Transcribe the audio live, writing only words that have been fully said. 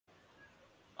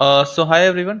So hi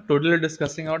everyone. Today we're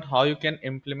discussing out how you can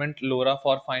implement LoRa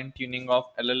for fine tuning of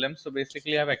LLMs. So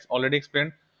basically, I've already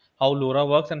explained how LoRa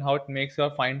works and how it makes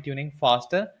your fine tuning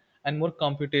faster and more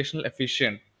computational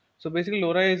efficient. So basically,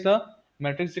 LoRa is a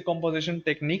matrix decomposition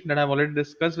technique that I've already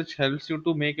discussed, which helps you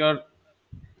to make your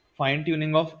fine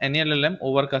tuning of any LLM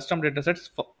over custom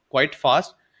datasets quite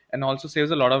fast and also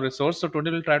saves a lot of resource. So today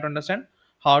we'll try to understand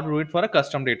how to do it for a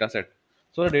custom dataset.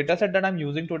 So the dataset that I'm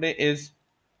using today is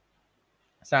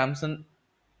Samsung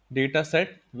data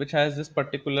set, which has this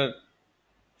particular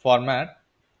format.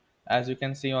 As you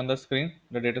can see on the screen,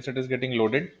 the data set is getting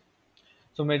loaded.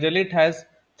 So majorly it has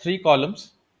three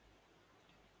columns: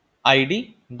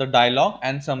 ID, the dialogue,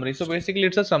 and summary. So basically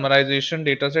it's a summarization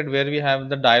data set where we have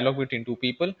the dialogue between two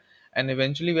people, and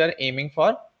eventually we are aiming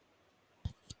for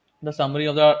the summary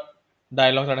of the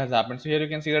dialogue that has happened. So here you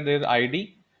can see that there is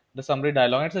ID, the summary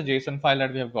dialogue. It's a JSON file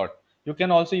that we have got. You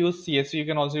can also use CSV, you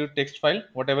can also use text file,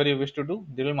 whatever you wish to do.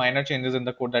 There will minor changes in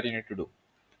the code that you need to do.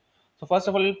 So first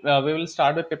of all, we will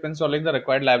start with pip installing the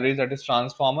required libraries, that is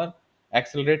transformer,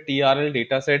 accelerate, TRL,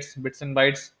 datasets, bits and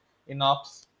bytes,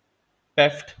 inops,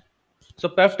 PEFT. So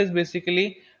PEFT is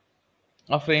basically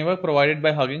a framework provided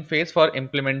by Hugging Face for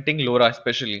implementing LoRa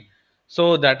especially.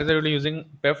 So that is really using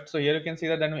PEFT. So here you can see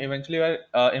that then eventually we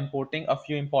are importing a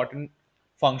few important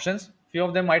functions. Few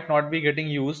of them might not be getting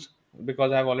used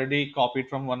because I have already copied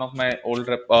from one of my old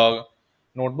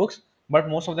notebooks, but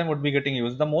most of them would be getting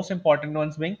used. The most important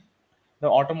ones being the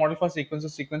auto model for sequence to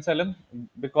sequence LM,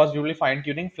 because you will be fine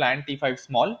tuning flan T5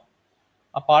 small.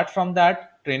 Apart from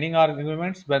that, training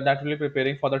arguments where that will be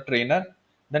preparing for the trainer.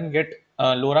 Then get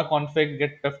LoRa config,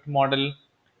 get PEFT model.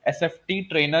 SFT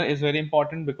trainer is very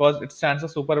important because it stands for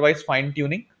supervised fine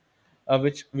tuning,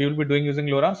 which we will be doing using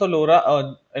LoRa. So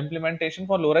LoRa implementation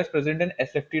for LoRa is present in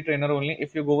SFT trainer only.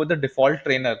 If you go with the default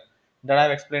trainer that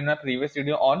I've explained in a previous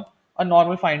video on a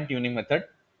normal fine tuning method,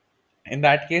 in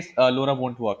that case LoRa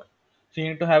won't work. So you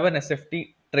need to have an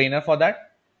SFT trainer for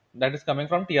that, that is coming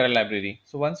from TRL library.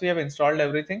 So once we have installed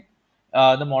everything,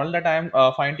 the model that I am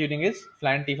fine tuning is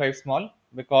flan T5 small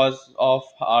because of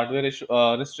hardware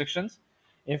restrictions.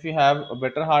 If you have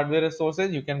better hardware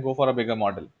resources, you can go for a bigger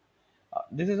model.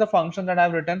 This is a function that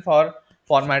I've written for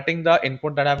formatting the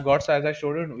input that I've got. So as I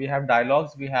showed you, we have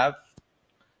dialogues, we have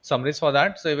summaries for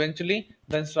that. So eventually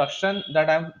the instruction that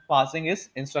I'm passing is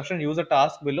instruction use a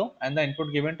task below and the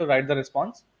input given to write the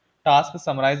response. Task is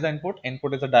summarize the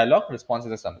input is a dialogue, response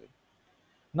is a summary.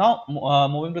 Now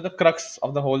moving to the crux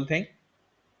of the whole thing,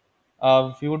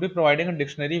 we would be providing a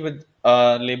dictionary with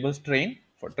labels train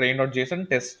for train.json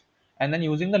test, and then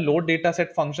using the load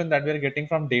dataset function that we are getting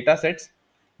from datasets,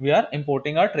 we are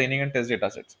importing our training and test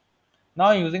datasets.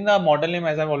 Now using the model name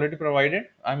as I've already provided,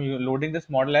 I'm loading this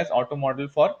model as auto model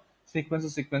for sequence to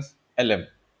sequence LM.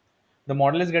 The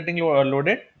model is getting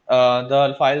loaded.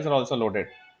 The files are also loaded.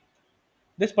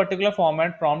 This particular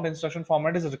format, prompt instruction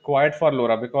format, is required for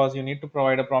LoRa because you need to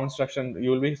provide a prompt instruction.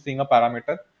 You will be seeing a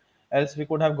parameter. Else we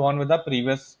could have gone with the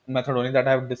previous method only that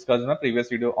I have discussed in a previous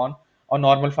video on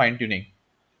normal fine tuning.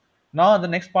 Now the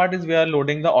next part is we are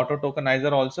loading the auto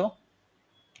tokenizer also,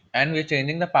 and we're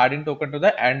changing the padding token to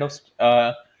the end of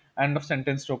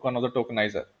sentence token of the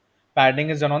tokenizer. Padding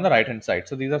is done on the right hand side.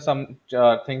 So these are some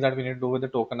things that we need to do with the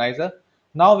tokenizer.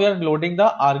 Now we are loading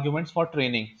the arguments for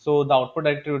training. So the output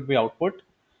directory would be output.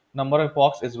 Number of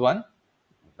epochs is 1.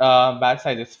 Batch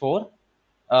size is 4.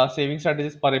 Saving strategy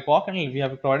is per epoch, and we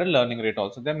have provided learning rate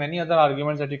also. There are many other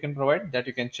arguments that you can provide that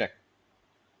you can check.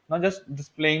 Now just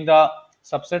displaying the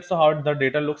subsets of how the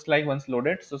data looks like once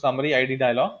loaded. So summary, ID,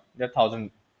 dialog, there are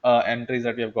 1000 entries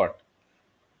that we have got.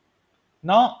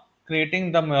 Now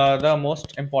creating the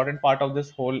most important part of this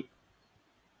whole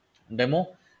demo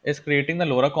is creating the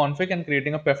LoRa config and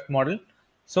creating a PEFT model.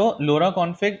 So LoRa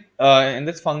config, in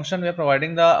this function we are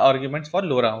providing the arguments for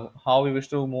LoRa, how we wish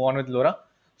to move on with LoRa.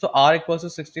 So R equals to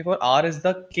 64. R is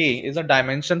the K, is a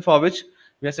dimension for which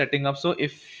we are setting up. So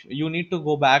if you need to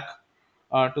go back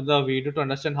to the video to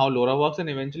understand how LoRa works, and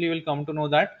eventually you will come to know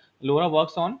that LoRa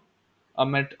works on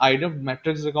a idea of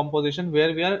matrix decomposition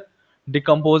where we are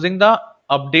decomposing the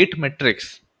update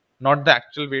matrix, not the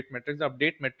actual weight matrix, the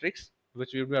update matrix,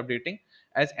 which we will be updating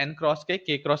as n cross k,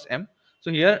 k cross m.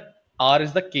 So here R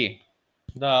is the k,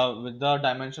 the with the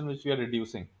dimension which we are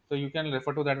reducing. So you can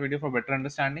refer to that video for better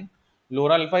understanding.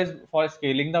 LoRa alpha is for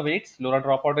scaling the weights. LoRa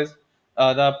dropout is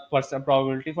the percent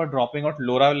probability for dropping out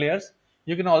LoRa layers.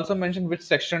 You can also mention which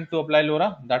section to apply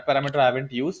LoRa. That parameter I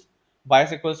haven't used.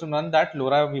 Bias equals to none. That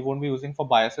LoRa we won't be using for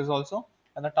biases also.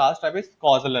 And the task type is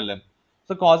causal LM.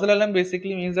 So causal LM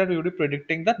basically means that we will be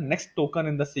predicting the next token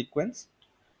in the sequence.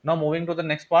 Now moving to the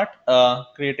next part,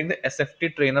 creating the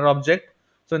SFT trainer object.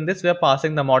 So in this, we are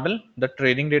passing the model, the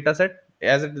training data set.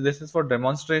 This is for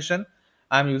demonstration,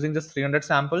 I'm using just 300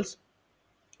 samples.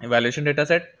 Evaluation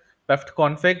dataset, PEFT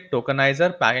config,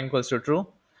 tokenizer, packing equals to true.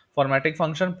 Formatting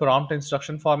function, prompt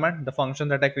instruction format, the function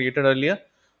that I created earlier.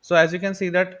 So as you can see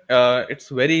that it's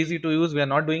very easy to use. We are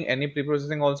not doing any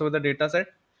pre-processing also with the dataset.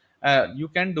 You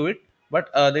can do it, but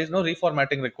there is no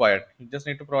reformatting required. You just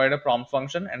need to provide a prompt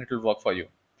function and it will work for you.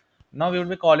 Now we will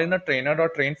be calling the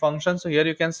train function. So here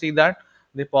you can see that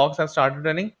the POCs have started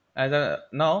running.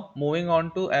 Now moving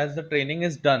on to, as the training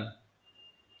is done,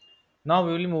 now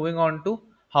we will be moving on to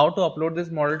how to upload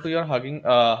this model to your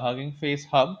Hugging Face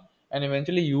hub and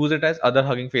eventually use it as other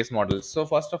Hugging Face models. So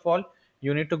first of all,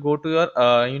 you need to go to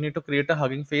your you need to create a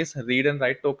Hugging Face read and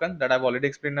write token that I've already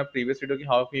explained in a previous video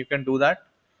how you can do that.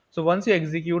 So once you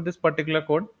execute this particular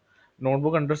code,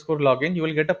 notebook underscore login, you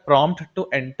will get a prompt to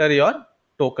enter your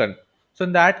token. So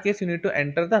in that case, you need to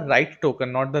enter the write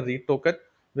token, not the read token,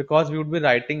 because we would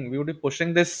be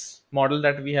pushing this model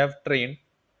that we have trained,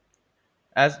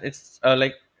 as it's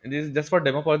like this is just for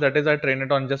demo purpose. That is, I train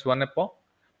it on just one epoch,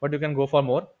 but you can go for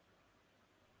more.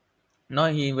 Now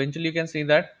eventually you can see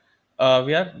that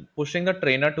we are pushing the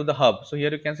trainer to the hub. So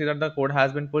here you can see that the code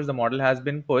has been pushed, the model has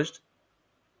been pushed.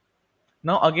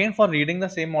 Now again, for reading the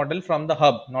same model from the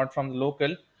hub, not from the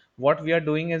local, what we are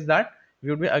doing is that we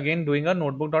would be again doing a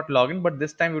notebook.login, but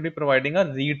this time we'll be providing a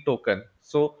read token.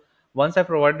 So once I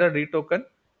provide the read token,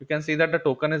 you can see that the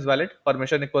token is valid,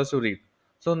 permission equals to read.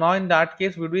 So now in that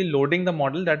case, we'll be loading the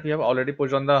model that we have already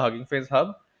pushed on the Hugging Face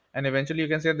hub. And eventually you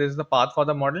can see this is the path for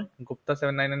the model, Gupta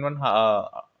 7991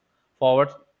 forward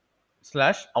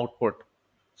slash output.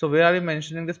 So where are we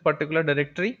mentioning this particular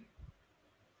directory?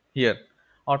 Here,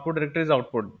 output directory is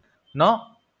output. Now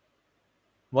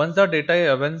once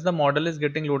the model is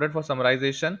getting loaded for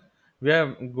summarization, we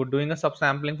are doing a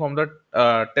subsampling from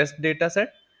the test data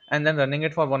set and then running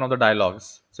it for one of the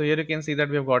dialogues. So here you can see that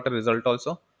we have got a result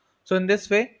also. So in this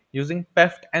way, using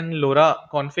PEFT and LoRA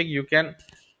config, you can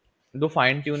do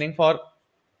fine tuning for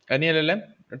any LLM.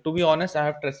 To be honest, I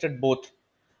have tested both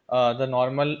the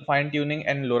normal fine tuning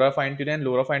and LoRa fine tuning. And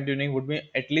LoRa fine tuning would be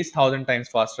at least 1,000 times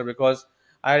faster, because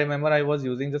I remember I was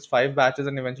using just 5 batches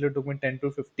and eventually it took me 10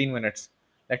 to 15 minutes,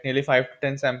 like nearly 5 to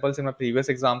 10 samples in my previous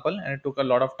example, and it took a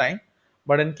lot of time.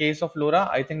 But in case of LoRa,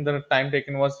 I think the time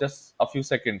taken was just a few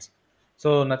seconds.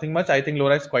 So nothing much. I think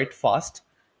LoRa is quite fast,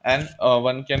 and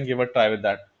one can give a try with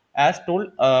that. As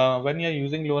told, when you're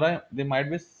using LoRa, there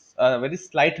might be very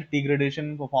slight degradation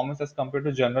in performance as compared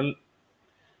to general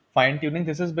fine tuning.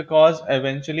 This is because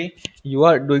eventually you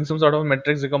are doing some sort of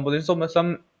matrix decomposition, so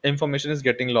some information is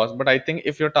getting lost. But I think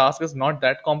if your task is not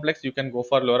that complex, you can go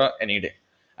for LoRa any day,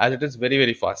 as it is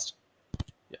very fast.